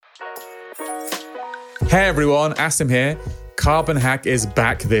Hey everyone, Asim here. Carbon Hack is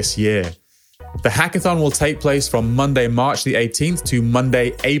back this year. The hackathon will take place from Monday, March the 18th to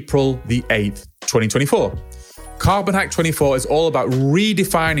Monday, April the 8th, 2024. Carbon Hack 24 is all about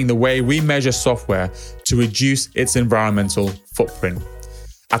redefining the way we measure software to reduce its environmental footprint.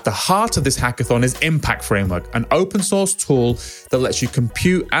 At the heart of this hackathon is Impact Framework, an open source tool that lets you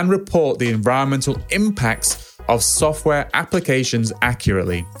compute and report the environmental impacts of software applications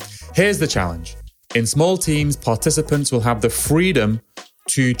accurately. Here's the challenge. In small teams, participants will have the freedom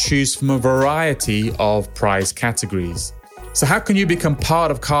to choose from a variety of prize categories. So how can you become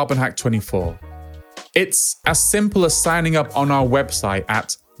part of Carbon Hack 24? It's as simple as signing up on our website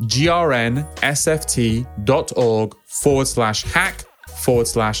at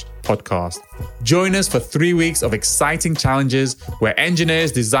grnsft.org/hack/podcast. Join us for 3 weeks of exciting challenges where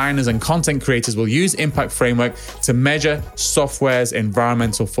engineers, designers, and content creators will use Impact Framework to measure software's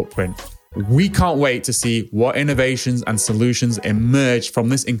environmental footprint. We can't wait to see what innovations and solutions emerge from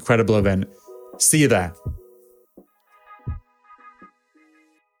this incredible event. See you there.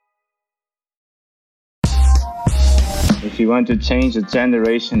 If you want to change a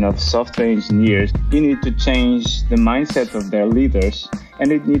generation of software engineers, you need to change the mindset of their leaders,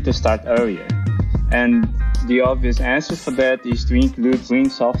 and it needs to start earlier. And the obvious answer for that is to include green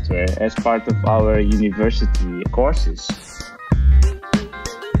software as part of our university courses.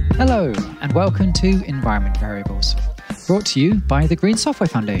 Hello, and welcome to Environment Variables, brought to you by the Green Software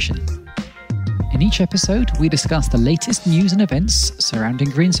Foundation. In each episode, we discuss the latest news and events surrounding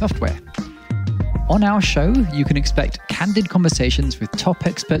green software. On our show, you can expect candid conversations with top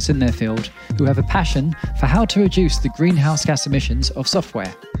experts in their field who have a passion for how to reduce the greenhouse gas emissions of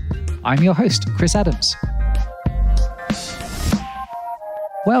software. I'm your host, Chris Adams.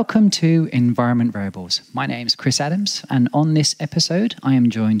 Welcome to Environment Variables. My name's Chris Adams, and on this episode, I am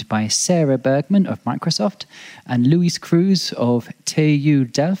joined by Sarah Bergman of Microsoft and Luis Cruz of TU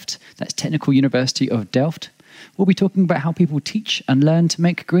Delft, that's Technical University of Delft. We'll be talking about how people teach and learn to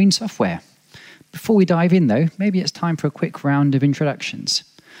make green software. Before we dive in, though, maybe it's time for a quick round of introductions.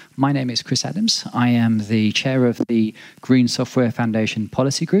 My name is Chris Adams. I am the chair of the Green Software Foundation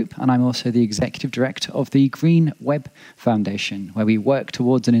Policy Group, and I'm also the executive director of the Green Web Foundation, where we work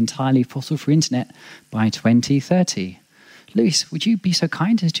towards an entirely fossil-free internet by 2030. Luis, would you be so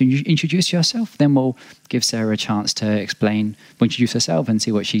kind as to introduce yourself? Then we'll give Sarah a chance to introduce herself and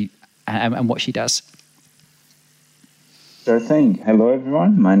see what she does. Sure thing. Hello,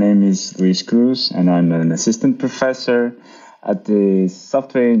 everyone. My name is Luis Cruz, and I'm an assistant professor at the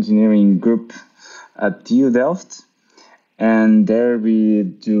Software Engineering Group at TU Delft. And there we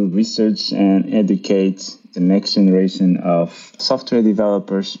do research and educate the next generation of software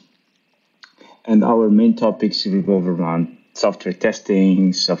developers. And our main topics revolve around software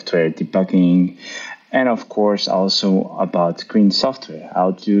testing, software debugging, and of course also about green software,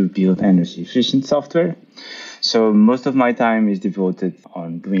 how to build energy efficient software. So most of my time is devoted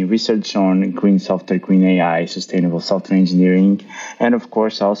on doing research on green software, green AI, sustainable software engineering, and of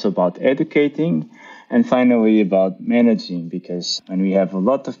course also about educating, and finally about managing, because when we have a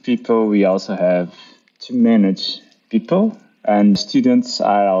lot of people, we also have to manage people, and students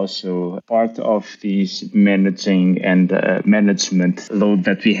are also part of this managing and management load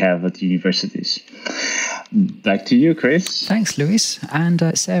that we have at universities. Back to you, Chris. Thanks, Luis.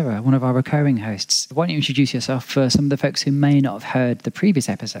 And Sarah, one of our recurring hosts. Why don't you introduce yourself for some of the folks who may not have heard the previous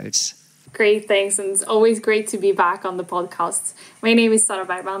episodes? Great, thanks. And it's always great to be back on the podcast. My name is Sarah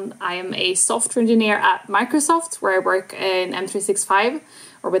Bergman. I am a software engineer at Microsoft, where I work in M365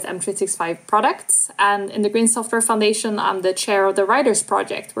 or with M365 products. And in the Green Software Foundation, I'm the chair of the Writers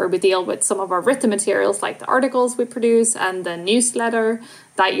Project, where we deal with some of our written materials like the articles we produce and the newsletter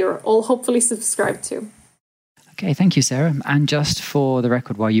that you're all hopefully subscribed to. Okay, thank you, Sarah. And just for the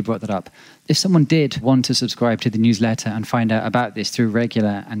record, while you brought that up, if someone did want to subscribe to the newsletter and find out about this through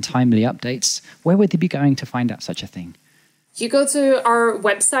regular and timely updates, where would they be going to find out such a thing? You go to our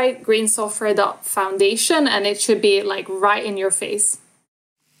website, greensoftware.foundation, and it should be like right in your face.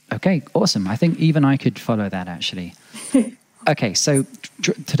 Okay, awesome. I think even I could follow that, actually. Okay, so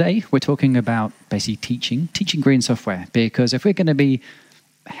today we're talking about basically teaching green software, because if we're going to be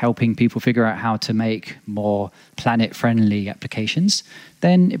helping people figure out how to make more planet-friendly applications,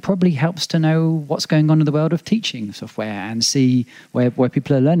 then it probably helps to know what's going on in the world of teaching software and see where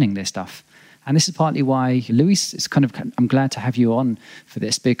people are learning this stuff. And this is partly why, Luis, I'm glad to have you on for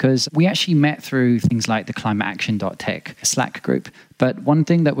this, because we actually met through things like the climateaction.tech Slack group. But one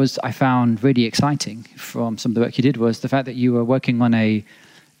thing that I found really exciting from some of the work you did was the fact that you were working on a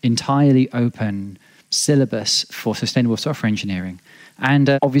entirely open syllabus for sustainable software engineering.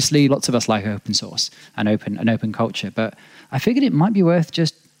 And obviously, lots of us like open source and open culture. But I figured it might be worth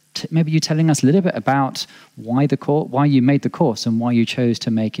just maybe you telling us a little bit about why you made the course and why you chose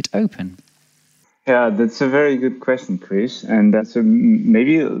to make it open. Yeah, that's a very good question, Chris. And so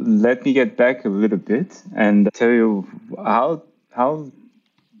maybe let me get back a little bit and tell you how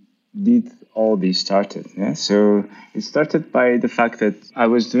did all this started. Yeah, so it started by the fact that I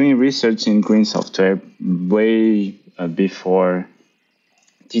was doing research in green software way before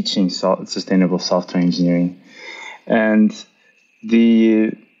teaching sustainable software engineering, and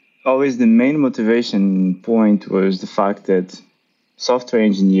always the main motivation point was the fact that software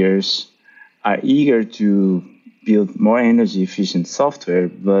engineers are eager to build more energy efficient software,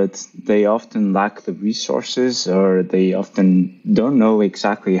 but they often lack the resources or they often don't know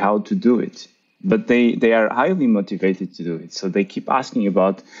exactly how to do it. But they are highly motivated to do it. So they keep asking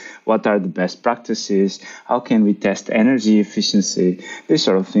about what are the best practices, how can we test energy efficiency, these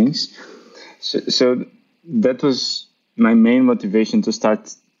sort of things. So that was my main motivation to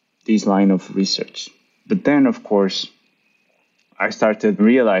start this line of research. But then, of course, I started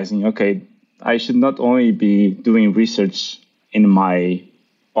realizing, okay, I should not only be doing research in my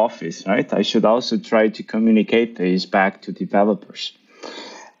office, right? I should also try to communicate this back to developers.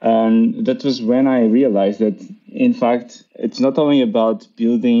 And that was when I realized that, in fact, it's not only about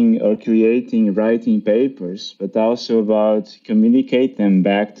building or creating, writing papers, but also about communicate them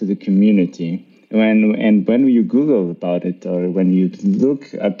back to the community. When you Google about it or when you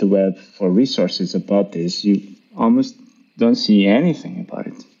look at the web for resources about this, you almost don't see anything about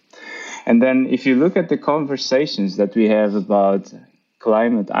it. And then if you look at the conversations that we have about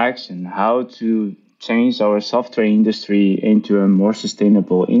climate action, how to change our software industry into a more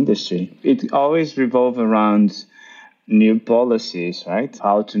sustainable industry, it always revolves around new policies, right?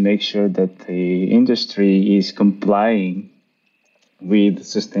 How to make sure that the industry is complying with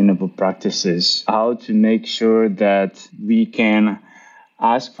sustainable practices, how to make sure that we can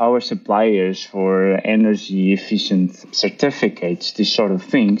ask our suppliers for energy efficient certificates, these sort of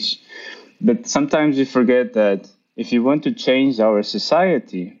things. But sometimes we forget that if you want to change our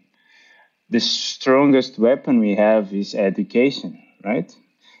society, the strongest weapon we have is education, right?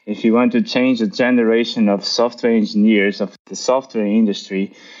 If you want to change a generation of software engineers of the software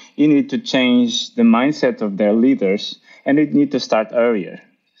industry, you need to change the mindset of their leaders, and it need to start earlier.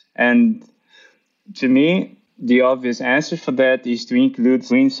 And to me, the obvious answer for that is to include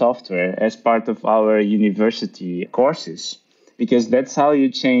green software as part of our university courses, because that's how you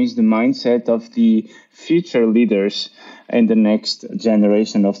change the mindset of the future leaders in the next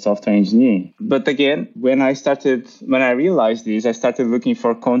generation of software engineering. But again, when I realized this, I started looking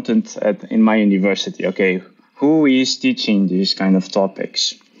for content in my university. Okay, who is teaching these kind of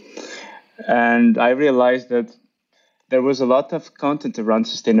topics? And I realized that there was a lot of content around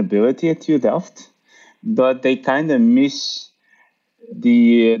sustainability at TU Delft, but they kind of miss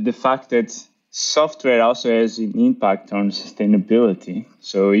the fact that software also has an impact on sustainability.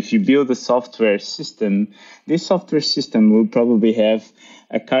 So if you build a software system, this software system will probably have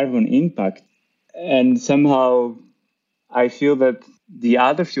a carbon impact. And somehow I feel that the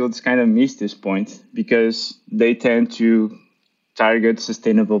other fields kind of miss this point because they tend to target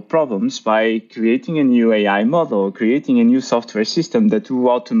sustainable problems by creating a new AI model, creating a new software system that will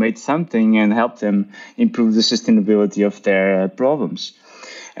automate something and help them improve the sustainability of their problems.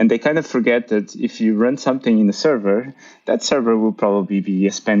 And they kind of forget that if you run something in a server, that server will probably be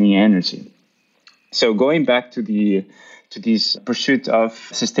spending energy. So going back to this pursuit of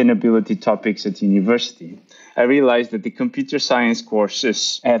sustainability topics at university, I realized that the computer science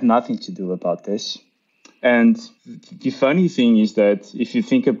courses had nothing to do about this. And the funny thing is that if you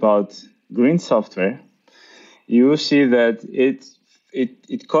think about green software, you will see that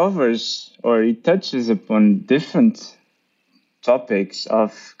it covers or it touches upon different topics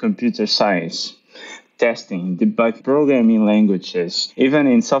of computer science, testing, debug programming languages, even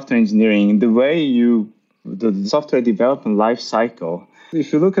in software engineering, the software development life cycle.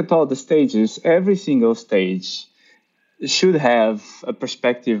 If you look at all the stages, every single stage should have a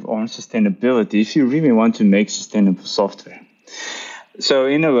perspective on sustainability if you really want to make sustainable software. So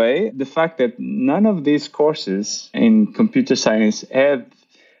in a way, the fact that none of these courses in computer science have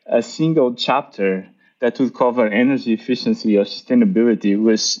a single chapter that would cover energy efficiency or sustainability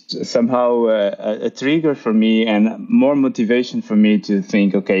was somehow a trigger for me and more motivation for me to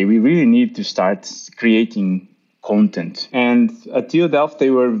think, okay, we really need to start creating content. And at TU Delft, they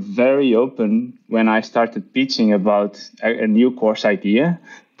were very open when I started pitching about a new course idea.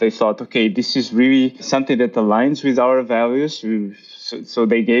 They thought, okay, this is really something that aligns with our values. So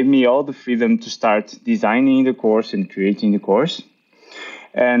they gave me all the freedom to start designing the course and creating the course.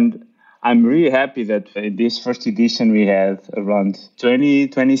 And I'm really happy that in this first edition we had around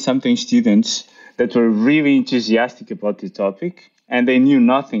 20-something students that were really enthusiastic about the topic. And they knew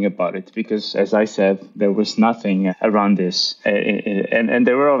nothing about it because, as I said, there was nothing around this. And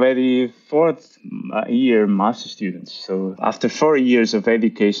they were already fourth-year master students. So after 4 years of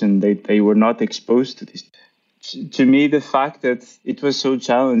education, they were not exposed to this. To me, the fact that it was so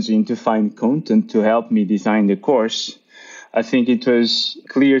challenging to find content to help me design the course, I think it was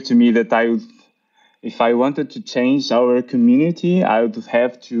clear to me that if I wanted to change our community, I would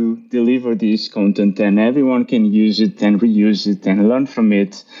have to deliver this content and everyone can use it and reuse it and learn from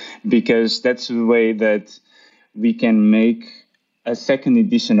it, because that's the way that we can make a second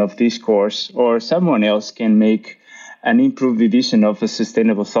edition of this course, or someone else can make an improved edition of a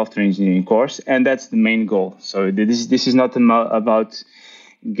sustainable software engineering course. And that's the main goal. So this is not about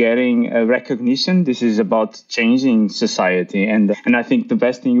getting a recognition. This is about changing society. And I think the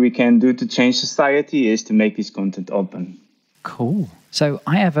best thing we can do to change society is to make this content open. Cool. So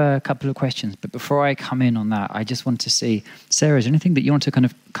I have a couple of questions, but before I come in on that, I just want to see, Sarah, is there anything that you want to kind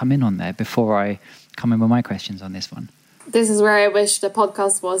of come in on there before I come in with my questions on this one? This is where I wish the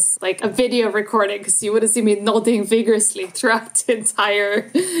podcast was like a video recording, because you would have seen me nodding vigorously throughout the entire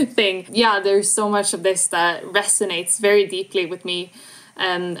thing. Yeah, there's so much of this that resonates very deeply with me.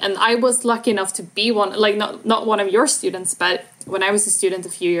 And I was lucky enough to be one, like not one of your students, but when I was a student a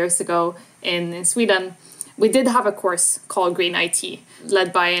few years ago in Sweden, we did have a course called Green IT,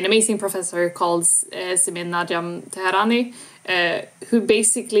 led by an amazing professor called Simin Najam Teherani, who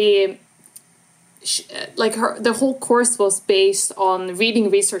basically, the whole course was based on reading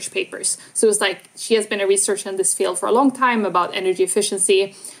research papers. So it was like, she has been a researcher in this field for a long time about energy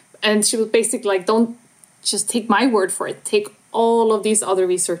efficiency. And she was basically like, don't just take my word for it, take all of these other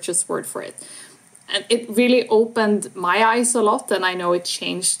researchers' word for it. And it really opened my eyes a lot, and I know it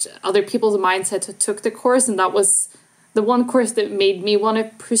changed other people's mindset who took the course, and that was the one course that made me want to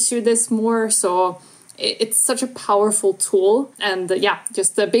pursue this more. So it's such a powerful tool, and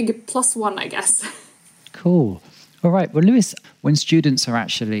just a big +1, I guess. Cool. All right. Well, Lewis, when students are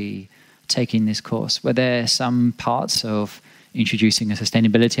actually taking this course, were there some parts of introducing a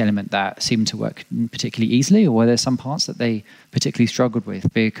sustainability element that seemed to work particularly easily, or were there some parts that they particularly struggled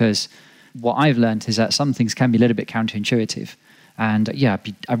with? Because what I've learned is that some things can be a little bit counterintuitive. And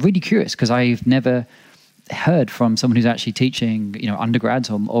I'm really curious, because I've never heard from someone who's actually teaching, undergrads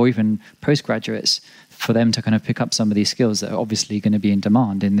or even postgraduates, for them to kind of pick up some of these skills that are obviously going to be in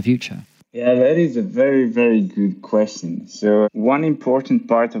demand in the future. Yeah, that is a very, very good question. So one important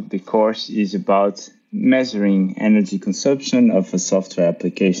part of the course is about measuring energy consumption of a software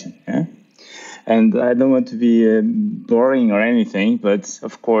application. Yeah? And I don't want to be boring or anything, but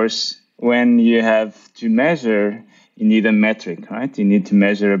of course, when you have to measure, you need a metric, right? You need to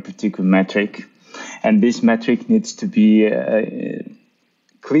measure a particular metric. And this metric needs to be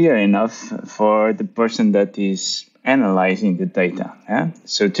clear enough for the person that is analyzing the data. Yeah?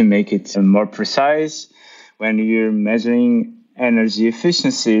 So to make it more precise, when you're measuring energy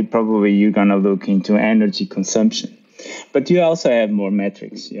efficiency, probably you're going to look into energy consumption. But you also have more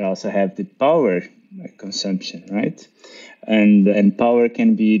metrics. You also have the power consumption, right? And power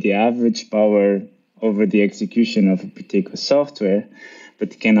can be the average power over the execution of a particular software,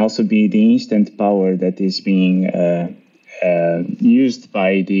 but it can also be the instant power that is being used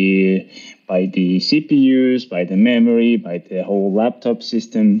by the CPUs, by the memory, by the whole laptop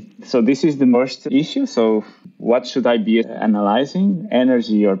system. So this is the most issue. So what should I be analyzing,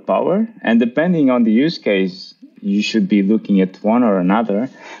 energy or power? And depending on the use case, you should be looking at one or another.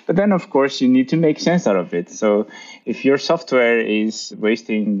 But then, of course, you need to make sense out of it. So if your software is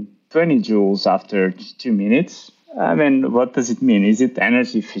wasting 20 joules after 2 minutes, I mean, what does it mean? Is it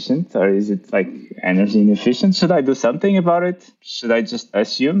energy efficient or is it like energy inefficient? Should I do something about it? Should I just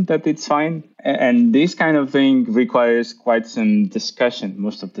assume that it's fine? And this kind of thing requires quite some discussion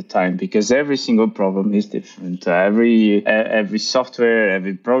most of the time, because every single problem is different. Every software,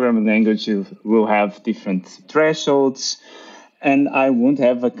 every programming language will have different thresholds. And I won't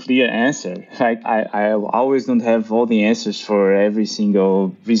have a clear answer. Like I always don't have all the answers for every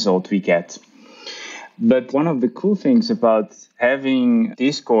single result we get. But one of the cool things about having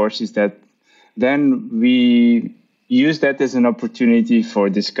this course is that then we use that as an opportunity for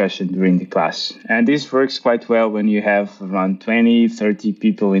discussion during the class. And this works quite well when you have around 20, 30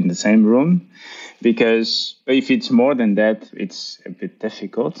 people in the same room, because if it's more than that, it's a bit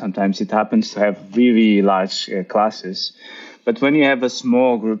difficult. Sometimes it happens to have really large classes. But when you have a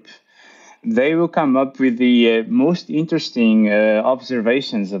small group, they will come up with the most interesting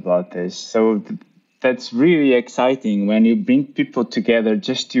observations about this. So that's really exciting when you bring people together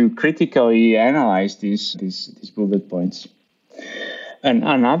just to critically analyze these bullet points. And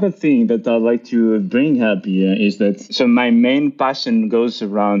another thing that I'd like to bring up here is that, so my main passion goes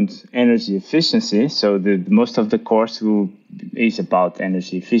around energy efficiency. So most of the course is about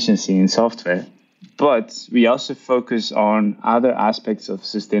energy efficiency in software. But we also focus on other aspects of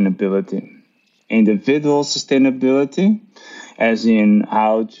sustainability. Individual sustainability, as in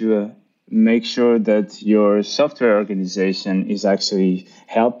how to make sure that your software organization is actually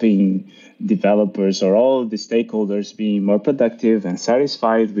helping developers or all the stakeholders being more productive and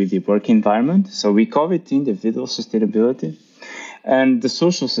satisfied with the work environment. So we call it individual sustainability. And the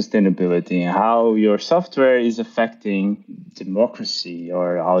social sustainability, how your software is affecting democracy,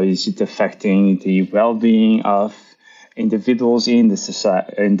 or how is it affecting the well-being of individuals in the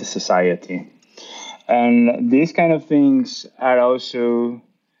society. And these kind of things are also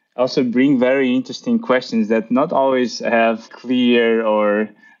bring very interesting questions that not always have clear, or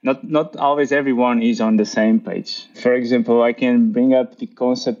not always everyone is on the same page. For example, I can bring up the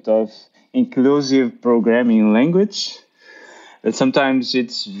concept of inclusive programming language. That sometimes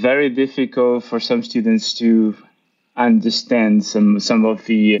it's very difficult for some students to understand some of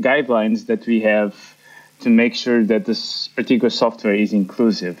the guidelines that we have to make sure that this particular software is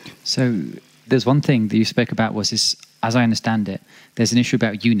inclusive. So there's one thing that you spoke about was this, as I understand it, there's an issue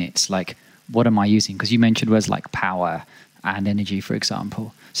about units, like what am I using? Because you mentioned words like power and energy, for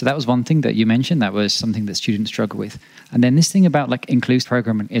example. So that was one thing that you mentioned, that was something that students struggle with. And then this thing about like inclusive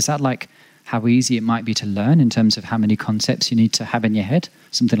programming, is that like how easy it might be to learn in terms of how many concepts you need to have in your head,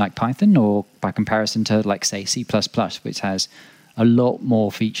 something like Python, or by comparison to like, say, C++, which has a lot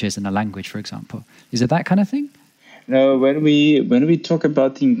more features in a language, for example? Is it that kind of thing? No, when we talk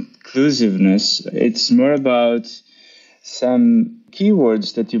about inclusiveness, it's more about some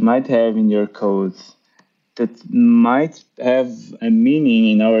keywords that you might have in your code that might have a meaning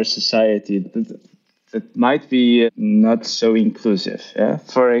in our society that might be not so inclusive. Yeah?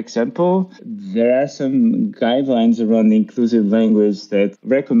 For example, there are some guidelines around inclusive language that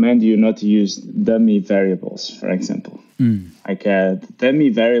recommend you not to use dummy variables, for example. Like a dummy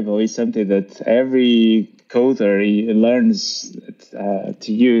variable is something that every coder learns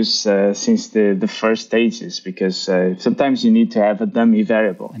to use since the first stages, because sometimes you need to have a dummy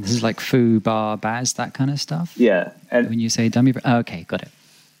variable. And this is like foo, bar, baz, that kind of stuff? Yeah. And when you say dummy, okay, got it.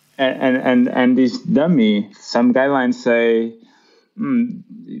 And this dummy, some guidelines say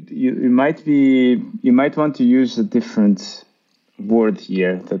you might want to use a different word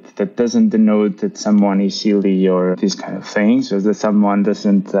here that doesn't denote that someone is silly or these kind of things, or that someone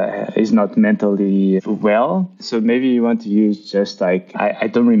is not mentally well. So maybe you want to use just like, I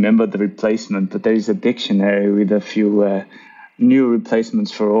don't remember the replacement, but there is a dictionary with a few new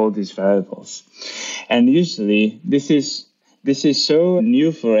replacements for all these variables. And usually this is so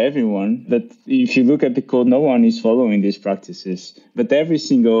new for everyone that if you look at the code, no one is following these practices. But every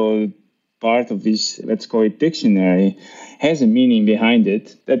single part of this, let's call it dictionary, has a meaning behind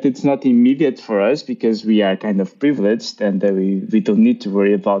it, that it's not immediate for us because we are kind of privileged and we don't need to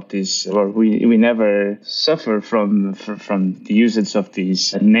worry about this, or we never suffer from the usage of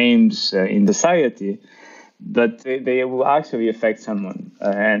these names in society. But they will actually affect someone.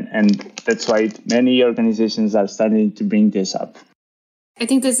 And that's why many organizations are starting to bring this up. I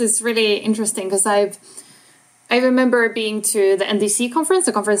think this is really interesting because I remember being to the NDC conference,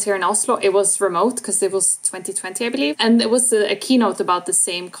 the conference here in Oslo. It was remote because it was 2020, I believe. And it was a keynote about the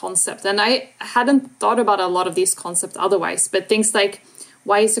same concept. And I hadn't thought about a lot of these concepts otherwise, but things like,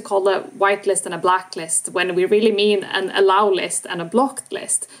 why is it called a whitelist and a blacklist when we really mean an allow list and a blocked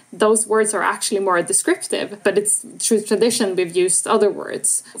list? Those words are actually more descriptive, but it's through tradition we've used other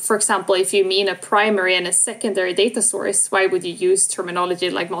words. For example, if you mean a primary and a secondary data source, why would you use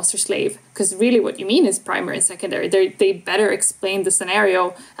terminology like master-slave? Because really what you mean is primary and secondary. They better explain the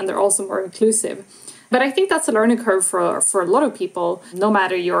scenario, and they're also more inclusive. But I think that's a learning curve for a lot of people, no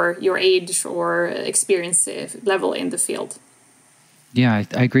matter your age or experience level in the field. Yeah,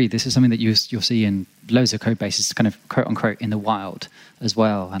 I agree. This is something that you'll see in loads of code bases, kind of quote unquote in the wild as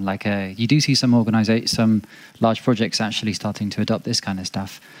well. And like you do see some large projects actually starting to adopt this kind of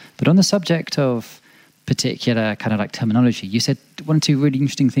stuff. But on the subject of particular kind of like terminology, you said one or two really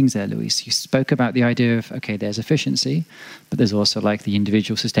interesting things there, Luis. You spoke about the idea of, okay, there's efficiency, but there's also like the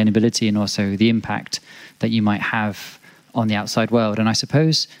individual sustainability and also the impact that you might have on the outside world. And I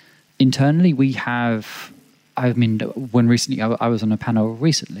suppose internally we have I mean, when recently I was on a panel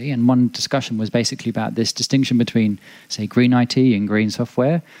recently, and one discussion was basically about this distinction between, say, green IT and green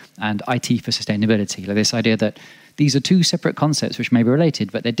software, and IT for sustainability. Like this idea that these are two separate concepts which may be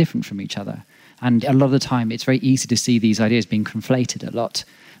related, but they're different from each other. And a lot of the time, it's very easy to see these ideas being conflated a lot.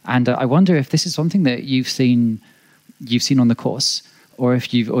 And I wonder if this is something that you've seen on the course, or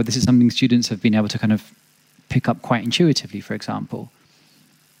this is something students have been able to kind of pick up quite intuitively, for example.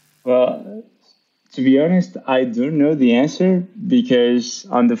 Well, to be honest, I don't know the answer, because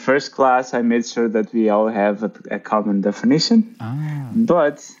on the first class, I made sure that we all have a common definition.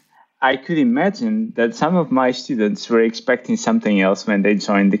 But I could imagine that some of my students were expecting something else when they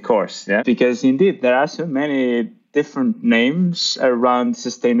joined the course. Yeah? Because indeed, there are so many different names around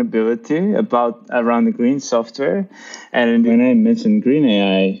sustainability, around the green software. And when I mention green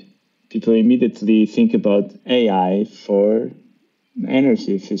AI, people immediately think about AI for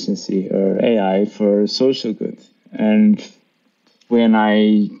energy efficiency or AI for social good. And when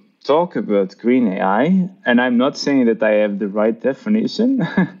I talk about green AI, and I'm not saying that I have the right definition,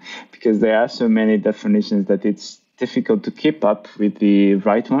 because there are so many definitions that it's difficult to keep up with the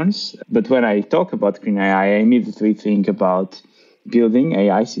right ones. But when I talk about green AI, I immediately think about building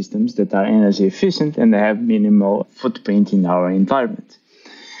AI systems that are energy efficient and they have minimal footprint in our environment.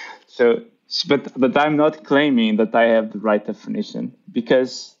 But I'm not claiming that I have the right definition,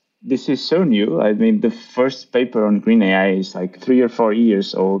 because this is so new. I mean, the first paper on green AI is like 3 or 4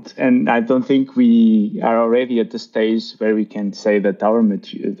 years old. And I don't think we are already at the stage where we can say that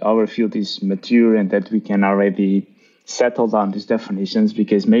our field is mature and that we can already settle down these definitions,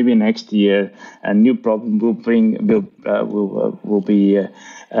 because maybe next year a new problem will be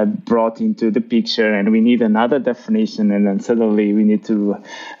brought into the picture, and we need another definition, and then suddenly we need to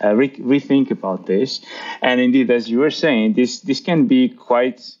rethink about this. And indeed, as you were saying, this can be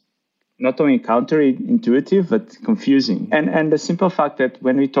quite not only counterintuitive but confusing. And the simple fact that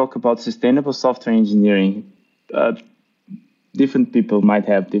when we talk about sustainable software engineering, different people might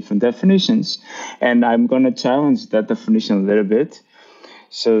have different definitions, and I'm going to challenge that definition a little bit.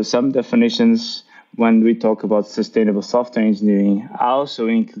 So some definitions, when we talk about sustainable software engineering, also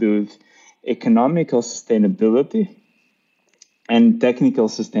include economical sustainability and technical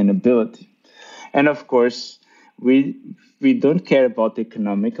sustainability. And of course, we don't care about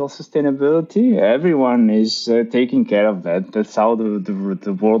economical sustainability. Everyone is taking care of that. That's how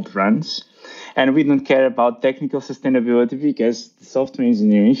the world runs. And we don't care about technical sustainability, because the software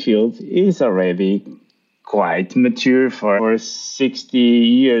engineering field is already quite mature. For 60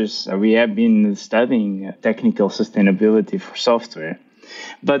 years, we have been studying technical sustainability for software.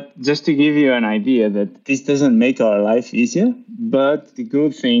 But just to give you an idea that this doesn't make our life easier, but the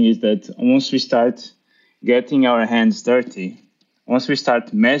good thing is that once we start getting our hands dirty, once we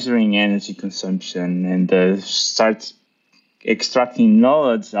start measuring energy consumption and start extracting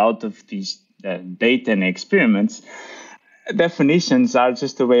knowledge out of these data and experiments, definitions are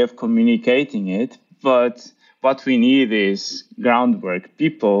just a way of communicating it. But what we need is groundwork,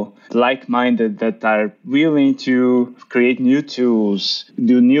 people like-minded that are willing to create new tools,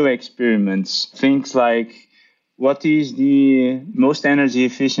 do new experiments, things like, what is the most energy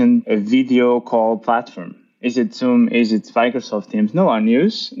efficient video call platform? Is it Zoom? Is it Microsoft Teams? No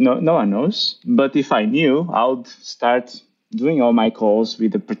one knows. But if I knew, I would start doing all my calls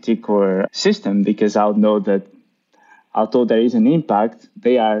with a particular system, because I'll know that although there is an impact,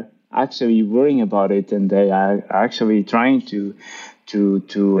 they are actually worrying about it, and they are actually trying to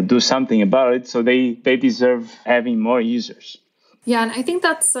do something about it. So they deserve having more users. Yeah, and I think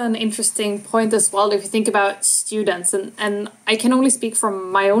that's an interesting point as well, if you think about students. And I can only speak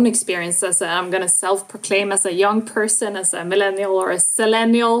from my own experience I'm going to self-proclaim as a young person, as a millennial or a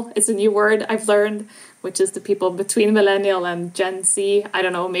zillennial. It's a new word I've learned, which is the people between millennial and Gen Z. I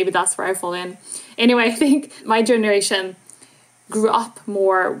don't know, maybe that's where I fall in. Anyway, I think my generation grew up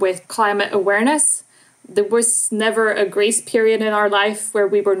more with climate awareness. There was never a grace period in our life where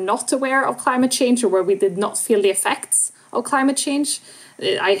we were not aware of climate change, or where we did not feel the effects of climate change.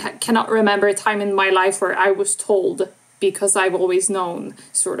 I cannot remember a time in my life where I was told, because I've always known,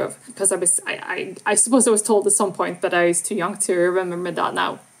 sort of, because I suppose I was told at some point, but I was too young to remember that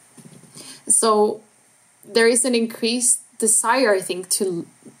now. So there is an increased desire, I think, to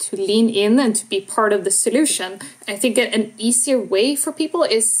lean in and to be part of the solution. I think an easier way for people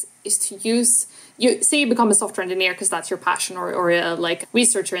is to use, you become a software engineer because that's your passion, or a like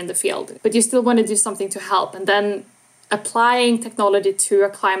researcher in the field, but you still want to do something to help, and then applying technology to a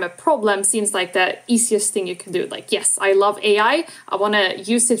climate problem seems like the easiest thing you can do. Like, yes, I love AI, I want to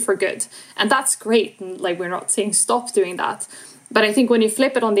use it for good, and that's great, and like, we're not saying stop doing that. But I think when you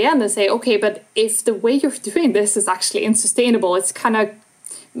flip it on the end and say, okay, but if the way you're doing this is actually unsustainable, it's kind of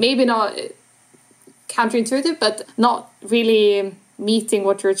maybe not counterintuitive, but not really meeting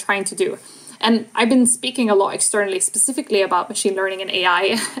what you're trying to do. And I've been speaking a lot externally, specifically about machine learning and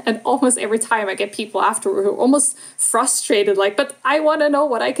AI. And almost every time I get people afterward who are almost frustrated, like, but I want to know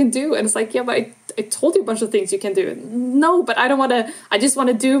what I can do. And it's like, yeah, but I told you a bunch of things you can do. No, but I don't want to. I just want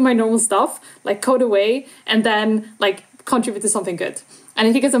to do my normal stuff, like code away, and then like contribute to something good. And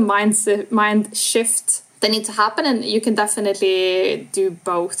I think it's a mind shift that need to happen, and you can definitely do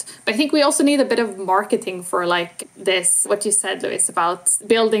both. But I think we also need a bit of marketing for like this, what you said, Luis, about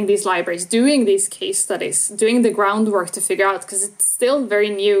building these libraries, doing these case studies, doing the groundwork to figure out, because it's still very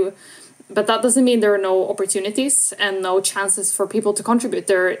new. But that doesn't mean there are no opportunities and no chances for people to contribute.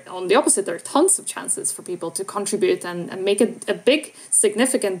 On the opposite, there are tons of chances for people to contribute and make a big,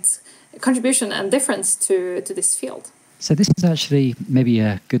 significant contribution and difference to this field. So this is actually maybe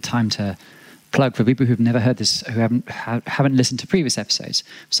a good time to plug for people who've never heard this, who haven't listened to previous episodes.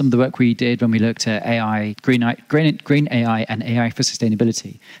 Some of the work we did when we looked at AI, green AI and AI for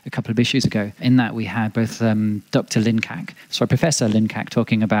sustainability a couple of issues ago. In that we had both Professor Lin Kak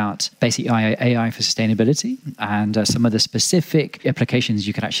talking about basic AI for sustainability and some of the specific applications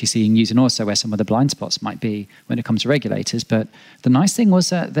you could actually see in use, and also where some of the blind spots might be when it comes to regulators. But the nice thing was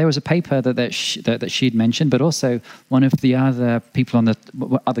that there was a paper that she'd mentioned, but also one of the other people on the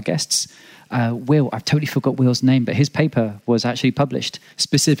other guests, Will, I've totally forgot Will's name, but his paper was actually published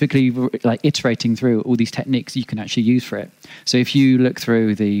specifically like iterating through all these techniques you can actually use for it. So if you look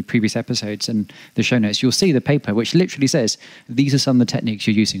through the previous episodes and the show notes, you'll see the paper which literally says these are some of the techniques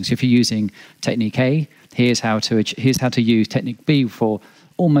you're using. So if you're using technique A, here's how to use technique B for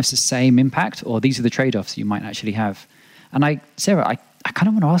almost the same impact, or these are the trade-offs you might actually have. And Sarah, I kind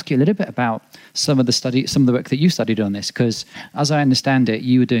of want to ask you a little bit about some of the work that you studied on this, because as I understand it,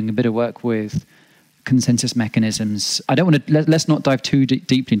 you were doing a bit of work with consensus mechanisms. I don't want to, let's not dive too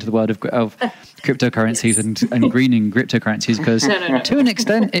deeply into the world of cryptocurrencies and greening cryptocurrencies, because to an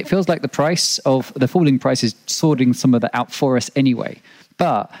extent, it feels like the falling price is sorting some of that out for us anyway.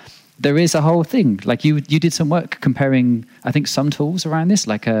 But there is a whole thing. Like you did some work comparing, I think, some tools around this,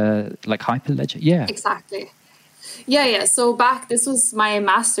 like Hyperledger. Yeah, exactly. Yeah. So this was my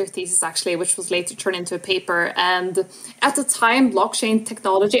master thesis, actually, which was later turned into a paper. And at the time, blockchain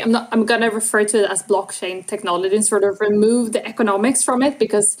technology, I'm going to refer to it as blockchain technology and sort of remove the economics from it,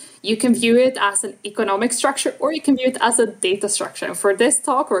 because you can view it as an economic structure or you can view it as a data structure. And for this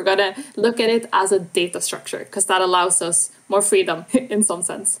talk, we're going to look at it as a data structure, because that allows us more freedom in some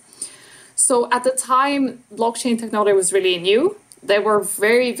sense. So at the time, blockchain technology was really new. There were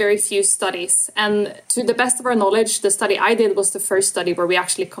very, very few studies. And to the best of our knowledge, the study I did was the first study where we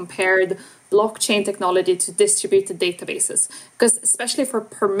actually compared blockchain technology to distributed databases. Because especially for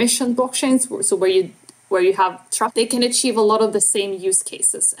permission blockchains, so where you have trust, they can achieve a lot of the same use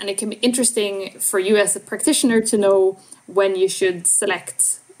cases. And it can be interesting for you as a practitioner to know when you should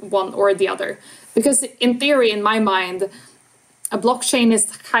select one or the other. Because in theory, in my mind, a blockchain is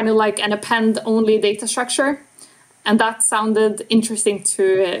kind of like an append-only data structure. And that sounded interesting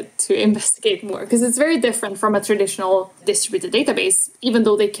to investigate more, because it's very different from a traditional distributed database, even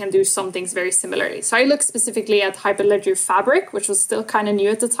though they can do some things very similarly. So I looked specifically at Hyperledger Fabric, which was still kind of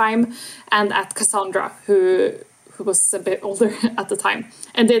new at the time, and at Cassandra, who was a bit older at the time,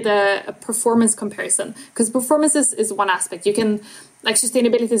 and did a performance comparison. Because performance is one aspect. You can, like,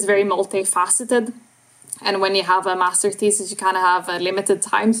 sustainability is very multifaceted. And when you have a master thesis, you kind of have a limited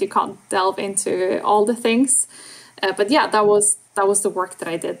time, so you can't delve into all the things. But yeah, that was the work that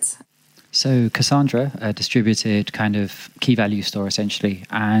I did. So Cassandra, a distributed kind of key value store essentially,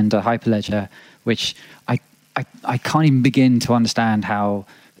 and a Hyperledger, which I can't even begin to understand how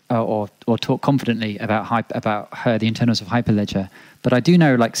or talk confidently about the internals of Hyperledger. But I do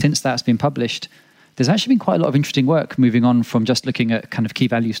know, like, since that's been published, there's actually been quite a lot of interesting work moving on from just looking at kind of key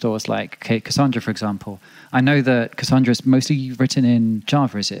value stores like Cassandra, for example. I know that Cassandra is mostly written in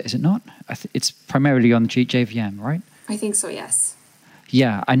Java, is it not? It's primarily on JVM, right? I think so, yes.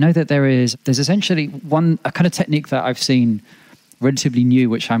 Yeah, I know that there's essentially a kind of technique that I've seen relatively new,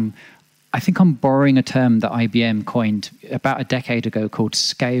 which I think I'm borrowing a term that IBM coined about a decade ago called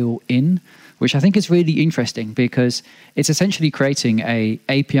scale in, which I think is really interesting because it's essentially creating a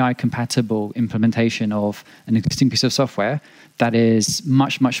API-compatible implementation of an existing piece of software that is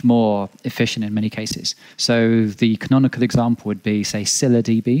much, much more efficient in many cases. So the canonical example would be, say,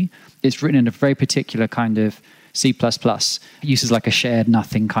 ScyllaDB. It's written in a very particular kind of C++. It uses like a shared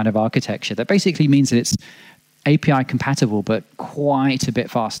nothing kind of architecture that basically means that it's API compatible, but quite a bit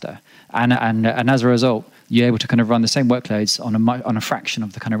faster. And as a result, you're able to kind of run the same workloads on a fraction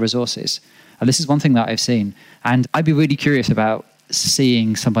of the kind of resources. And this is one thing that I've seen. And I'd be really curious about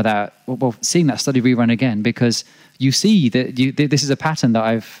seeing some of that, seeing that study rerun again, because you see that this is a pattern that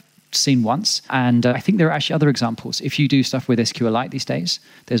I've seen once. And I think there are actually other examples. If you do stuff with SQLite these days,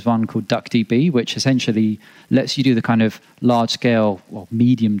 there's one called DuckDB, which essentially lets you do the kind of large scale or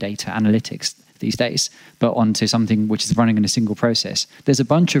medium data analytics these days, but onto something which is running in a single process. There's a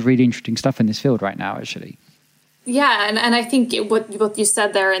bunch of really interesting stuff in this field right now, actually. Yeah, and I think what you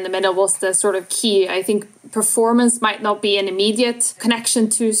said there in the middle was the sort of key. I think performance might not be an immediate connection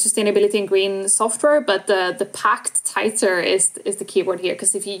to sustainability and green software, but the packed tighter is the key word here.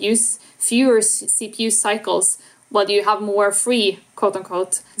 Because if you use fewer CPU cycles, well, you have more free, quote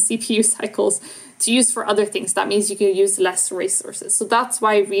unquote, CPU cycles to use for other things. That means you can use less resources. So that's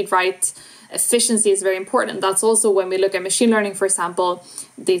why read-write efficiency is very important. That's also when we look at machine learning, for example,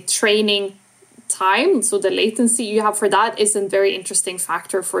 the training time, so the latency you have for that is a very interesting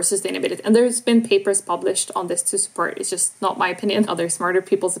factor for sustainability. And there's been papers published on this to support. It's just not my opinion, other smarter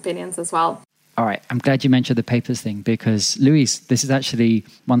people's opinions as well. All right, I'm glad you mentioned the papers thing, because Luis, this is actually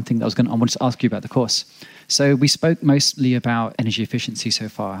one thing that I wanted to ask you about the course. So we spoke mostly about energy efficiency so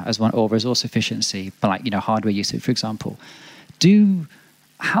far as one, or resource efficiency, but like, hardware usage, for example.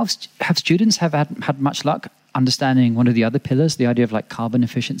 Have students had much luck understanding one of the other pillars, the idea of like carbon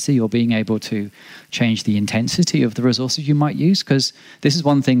efficiency, or being able to change the intensity of the resources you might use? Because this is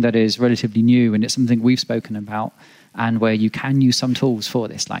one thing that is relatively new, and it's something we've spoken about, and where you can use some tools for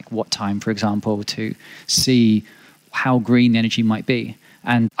this, like WattTime, for example, to see how green the energy might be.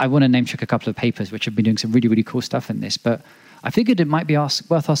 And I want to name check a couple of papers which have been doing some really, really cool stuff in this, but I figured it might be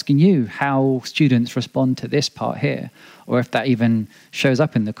worth asking you how students respond to this part here, or if that even shows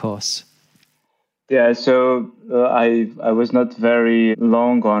up in the course. Yeah, so I was not very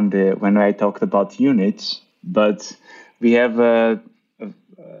long on when I talked about units, but we have a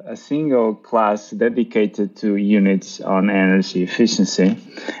single class dedicated to units on energy efficiency,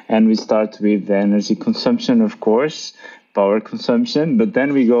 and we start with the energy consumption, of course, power consumption, but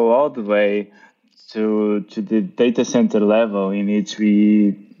then we go all the way to the data center level, in which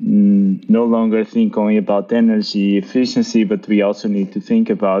we no longer think only about energy efficiency, but we also need to think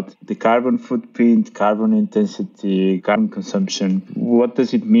about the carbon footprint, carbon intensity, carbon consumption. What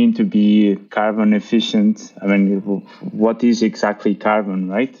does it mean to be carbon efficient? I mean, what is exactly carbon,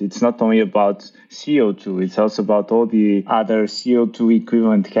 right? It's not only about CO2, it's also about all the other CO2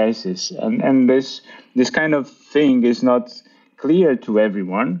 equivalent gases. And this kind of thing is not clear to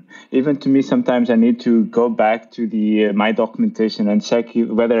everyone. Even to me, sometimes I need to go back to my documentation and check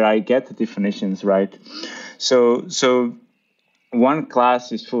whether I get the definitions right. So one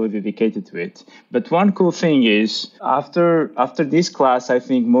class is fully dedicated to it. But one cool thing is, after this class, I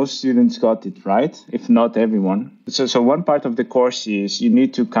think most students got it right, if not everyone. So one part of the course is you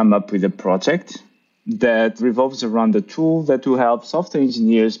need to come up with a project that revolves around the tool that will help software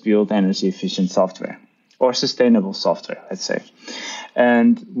engineers build energy efficient software, or sustainable software, let's say.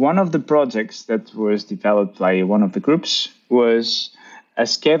 And one of the projects that was developed by one of the groups was a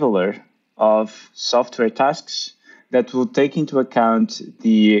scheduler of software tasks that will take into account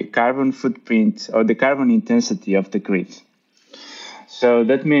the carbon footprint or the carbon intensity of the grid. So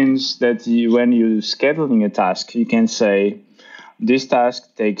that means that when you're scheduling a task, you can say, this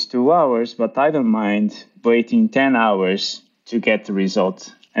task takes 2 hours, but I don't mind waiting 10 hours to get the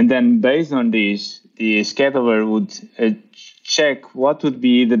result. And then based on this, the scheduler would check what would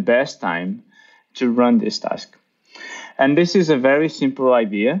be the best time to run this task. And this is a very simple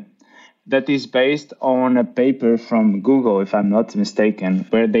idea that is based on a paper from Google, if I'm not mistaken,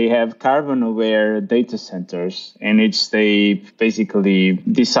 where they have carbon-aware data centers in which they basically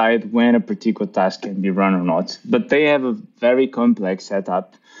decide when a particular task can be run or not. But they have a very complex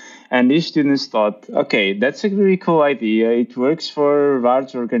setup. And these students thought, okay, that's a really cool idea. It works for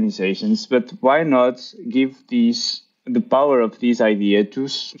large organizations, but why not give the power of this idea to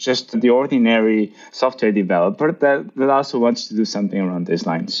just the ordinary software developer that also wants to do something around these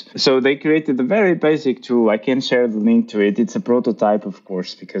lines? So they created a very basic tool. I can share the link to it. It's a prototype, of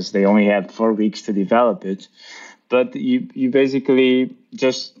course, because they only had 4 weeks to develop it. But you basically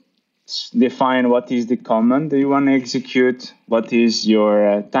just define what is the command that you want to execute, what is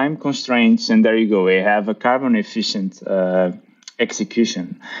your time constraints, and there you go. We have a carbon efficient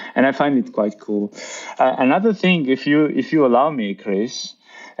execution, and I find it quite cool. Another thing, if you allow me, Chris,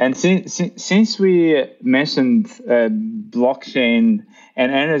 and since we mentioned blockchain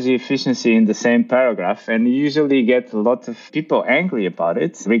and energy efficiency in the same paragraph, and you usually get a lot of people angry about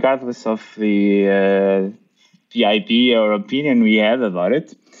it, regardless of the idea or opinion we have about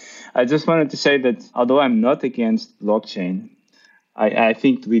it, I just wanted to say that although I'm not against blockchain, I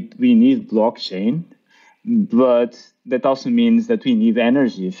think we need blockchain, but that also means that we need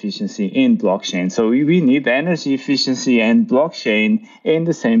energy efficiency in blockchain. So we need energy efficiency and blockchain in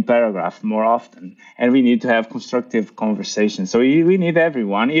the same paragraph more often. And we need to have constructive conversations. So we need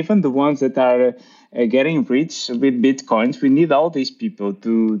everyone, even the ones that are getting rich with Bitcoins. We need all these people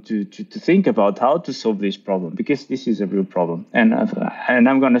to think about how to solve this problem, because this is a real problem. And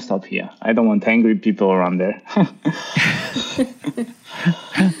I'm going to stop here. I don't want angry people around there.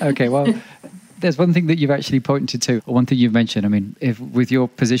 Okay, well, there's one thing that you've actually pointed to, or one thing you've mentioned. I mean, if with your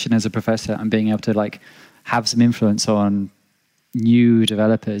position as a professor and being able to have some influence on new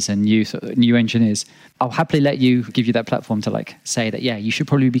developers and new engineers, I'll happily give you that platform to say that, yeah, you should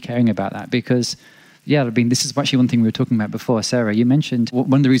probably be caring about that, because yeah, I mean, this is actually one thing we were talking about before. Sarah, you mentioned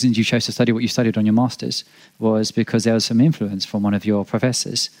one of the reasons you chose to study what you studied on your master's was because there was some influence from one of your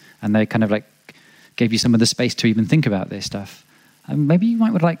professors, and they kind of gave you some of the space to even think about this stuff. Maybe you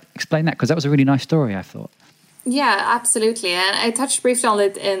might explain that, because that was a really nice story, I thought. Yeah, absolutely. And I touched briefly on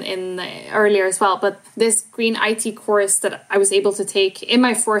it in earlier as well. But this Green IT course that I was able to take in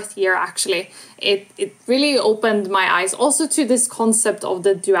my 4th year, actually, it really opened my eyes also to this concept of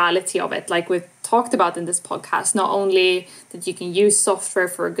the duality of it. Like we've talked about in this podcast, not only that you can use software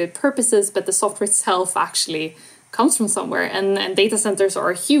for good purposes, but the software itself actually comes from somewhere. And data centers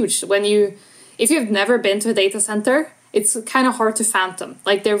are huge. If you've never been to a data center, it's kind of hard to fathom.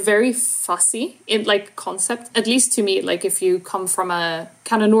 They're very fussy in concept, at least to me. If you come from a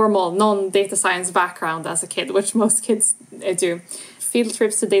kind of normal non-data science background as a kid, which most kids do, field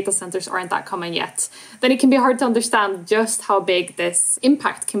trips to data centers aren't that common yet, then it can be hard to understand just how big this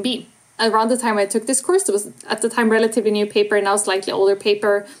impact can be. Around the time I took this course, it was at the time relatively new paper, now slightly older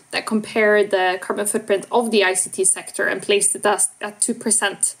paper, that compared the carbon footprint of the ICT sector and placed it at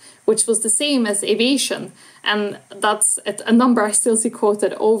 2%, which was the same as aviation. And that's a number I still see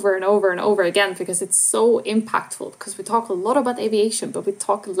quoted over and over and over again, because it's so impactful, because we talk a lot about aviation, but we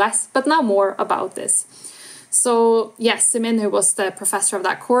talk less, but now more about this. So yes, Simin, who was the professor of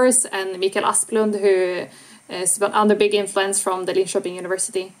that course, and Mikael Asplund, who is another big influence from the Linköping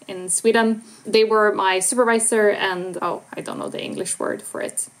University in Sweden, they were my supervisor and, I don't know the English word for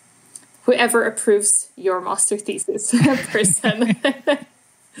it, whoever approves your master thesis person.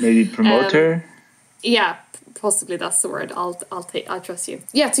 Maybe promoter? Yeah, possibly that's the word. I'll trust you.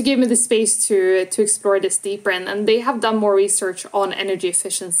 Yeah, to give me the space to explore this deeper. And they have done more research on energy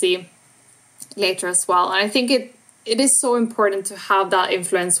efficiency later as well. And I think it is so important to have that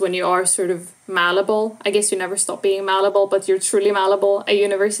influence when you are sort of malleable. I guess you never stop being malleable, but you're truly malleable at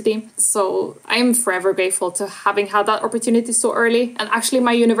university. So I'm forever grateful to having had that opportunity so early. And actually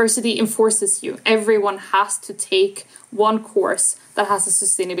my university enforces you. Everyone has to take one course that has a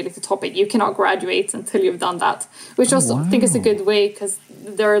sustainability topic. You cannot graduate until you've done that, which I think is a good way, because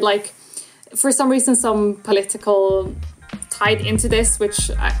there are for some reason, some political tied into this,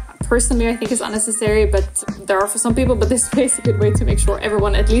 which personally I think is unnecessary, but there are for some people. But this way is a good way to make sure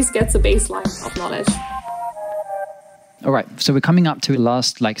everyone at least gets a baseline of knowledge. All right, so we're coming up to the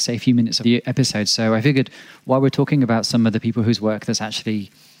last, say, few minutes of the episode. So I figured while we're talking about some of the people whose work that's actually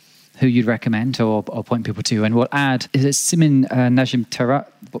who you'd recommend or point people to, and we'll add, is it Simin Najim Teheran?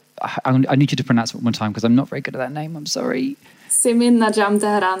 I need you to pronounce it one more time, because I'm not very good at that name. I'm sorry. Simin Najim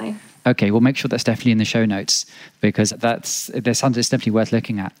Teherani. Okay, we'll make sure that's definitely in the show notes, because it's definitely worth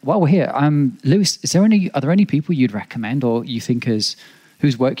looking at. While we're here, Lewis, are there any people you'd recommend, or you think whose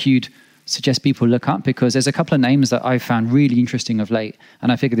work you'd suggest people look up? Because there's a couple of names that I've found really interesting of late,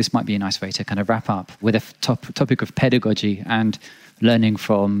 and I figure this might be a nice way to kind of wrap up with a topic of pedagogy and learning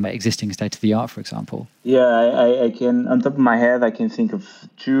from existing state-of-the-art, for example. Yeah, I can, on top of my head, I can think of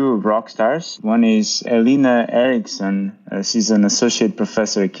 2 rock stars. One is Elina Eriksson. She's an associate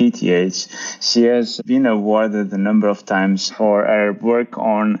professor at KTH. She has been awarded a number of times for her work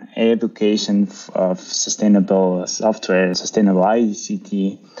on education of sustainable software, sustainable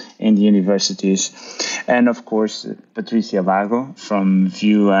ICT in the universities. And of course, Patricia Vago from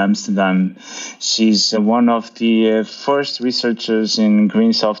VU Amsterdam. She's one of the first researchers in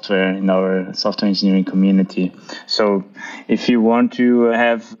green software in our software engineering community. So if you want to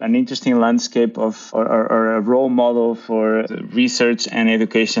have an interesting landscape of or a role model for research and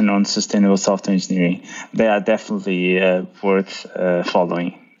education on sustainable software engineering, they are definitely worth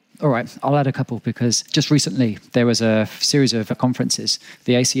following. All right, I'll add a couple, because just recently there was a series of conferences.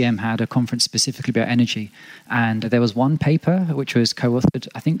 The ACM had a conference specifically about energy, and there was one paper which was co-authored.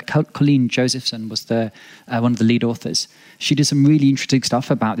 I think Colleen Josephson was one of the lead authors. She did some really interesting stuff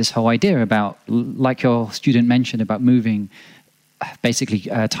about this whole idea about, like your student mentioned, about moving basically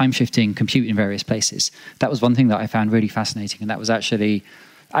time-shifting compute in various places. That was one thing that I found really fascinating, and that was actually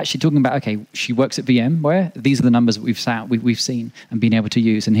talking about, okay, she works at VMware. These are the numbers that we've seen and been able to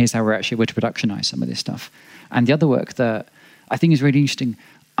use, and here's how we're actually able to productionize some of this stuff. And the other work that I think is really interesting,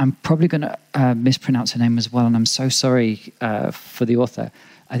 I'm probably going to mispronounce her name as well, and I'm so sorry for the author.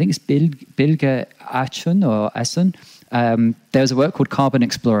 I think it's Bilge Assun. There's a work called Carbon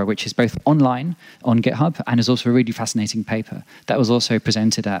Explorer, which is both online on GitHub and is also a really fascinating paper that was also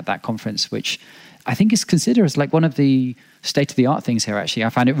presented at that conference, which I think is considered as like one of the state-of-the-art things here, actually. I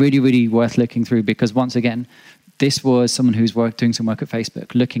found it really, really worth looking through because, once again, this was someone who's doing some work at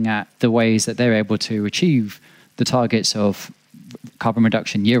Facebook, looking at the ways that they're able to achieve the targets of carbon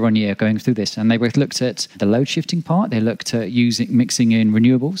reduction year on year going through this. And they both looked at the load shifting part, they looked at mixing in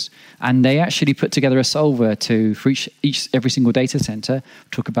renewables, and they actually put together a solver for every single data center,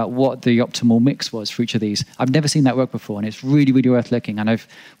 talk about what the optimal mix was for each of these. I've never seen that work before, and it's really, really worth looking. And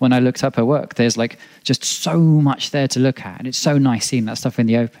when I looked up her work, there's like just so much there to look at, and it's so nice seeing that stuff in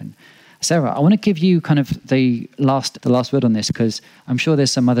the open. Sarah, I want to give you kind of the last word on this, because I'm sure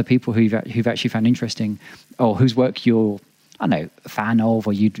there's some other people who've actually found interesting, or whose work you're, I don't know, a fan of,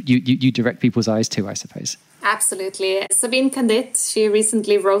 or you direct people's eyes to, I suppose. Absolutely. Sabine Candit, she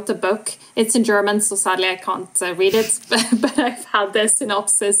recently wrote a book. It's in German, so sadly I can't read it, but I've had the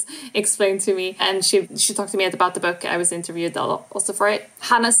synopsis explained to me, and she talked to me about the book. I was interviewed also for it.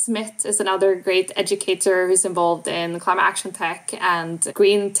 Hannah Smith is another great educator who's involved in Climate Action Tech, and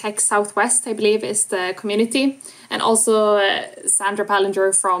Green Tech Southwest, I believe, is the community. And also Sandra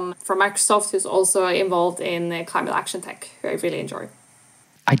Pallinger from Microsoft, who's also involved in Climate Action Tech, who I really enjoy.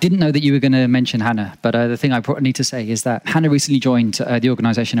 I didn't know that you were going to mention Hannah, but the thing I need to say is that Hannah recently joined the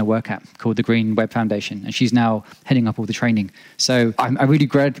organization I work at called the Green Web Foundation, and she's now heading up all the training. So I'm really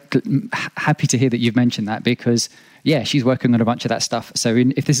happy to hear that you've mentioned that, because, yeah, she's working on a bunch of that stuff. So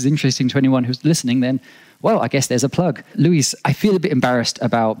if this is interesting to anyone who's listening, then, well, I guess there's a plug. Luis, I feel a bit embarrassed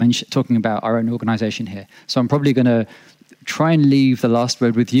about talking about our own organization here, so I'm probably going to try and leave the last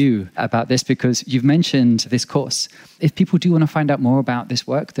word with you about this, because you've mentioned this course. If people do want to find out more about this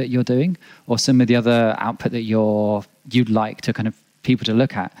work that you're doing, or some of the other output that you'd like to kind of people to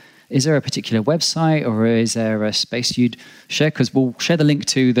look at, is there a particular website, or is there a space you'd share? Because we'll share the link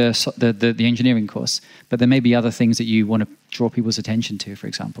to the engineering course, but there may be other things that you want to draw people's attention to, for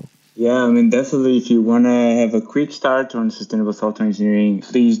example. Yeah, I mean, definitely, if you want to have a quick start on sustainable software engineering,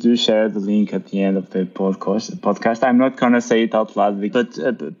 please do share the link at the end of the podcast. I'm not going to say it out loud,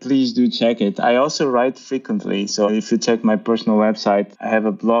 but please do check it. I also write frequently. So if you check my personal website, I have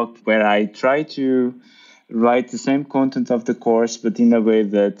a blog where I try to write the same content of the course, but in a way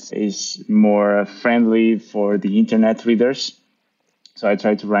that is more friendly for the internet readers. So I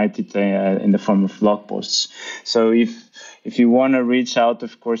try to write it in the form of blog posts. So if you want to reach out,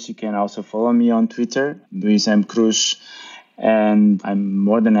 of course, you can also follow me on Twitter, Luis M. Cruz, and I'm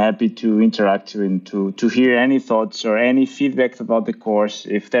more than happy to interact and to hear any thoughts or any feedback about the course.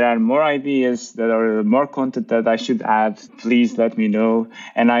 If there are more ideas that are more content that I should add, please let me know.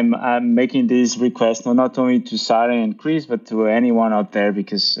 And I'm making this request not only to Sarah and Chris, but to anyone out there,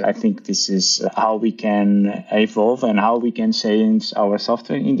 because I think this is how we can evolve and how we can change our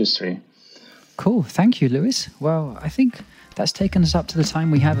software industry. Cool. Thank you, Luis. Well, I think that's taken us up to the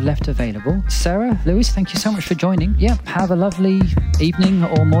time we have left available. Sarah, Luis, thank you so much for joining. Yeah, have a lovely evening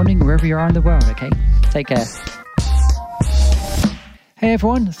or morning wherever you are in the world, okay? Take care. Hey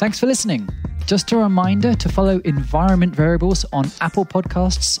everyone, thanks for listening. Just a reminder to follow Environment Variables on Apple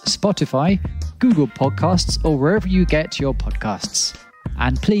Podcasts, Spotify, Google Podcasts, or wherever you get your podcasts.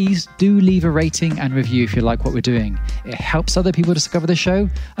 And please do leave a rating and review if you like what we're doing. It helps other people discover the show.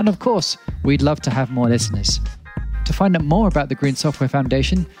 And of course, we'd love to have more listeners. To find out more about the Green Software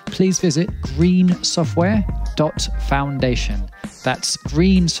Foundation, please visit greensoftware.foundation. That's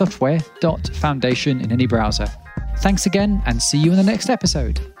greensoftware.foundation in any browser. Thanks again, and see you in the next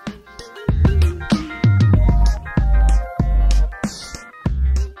episode.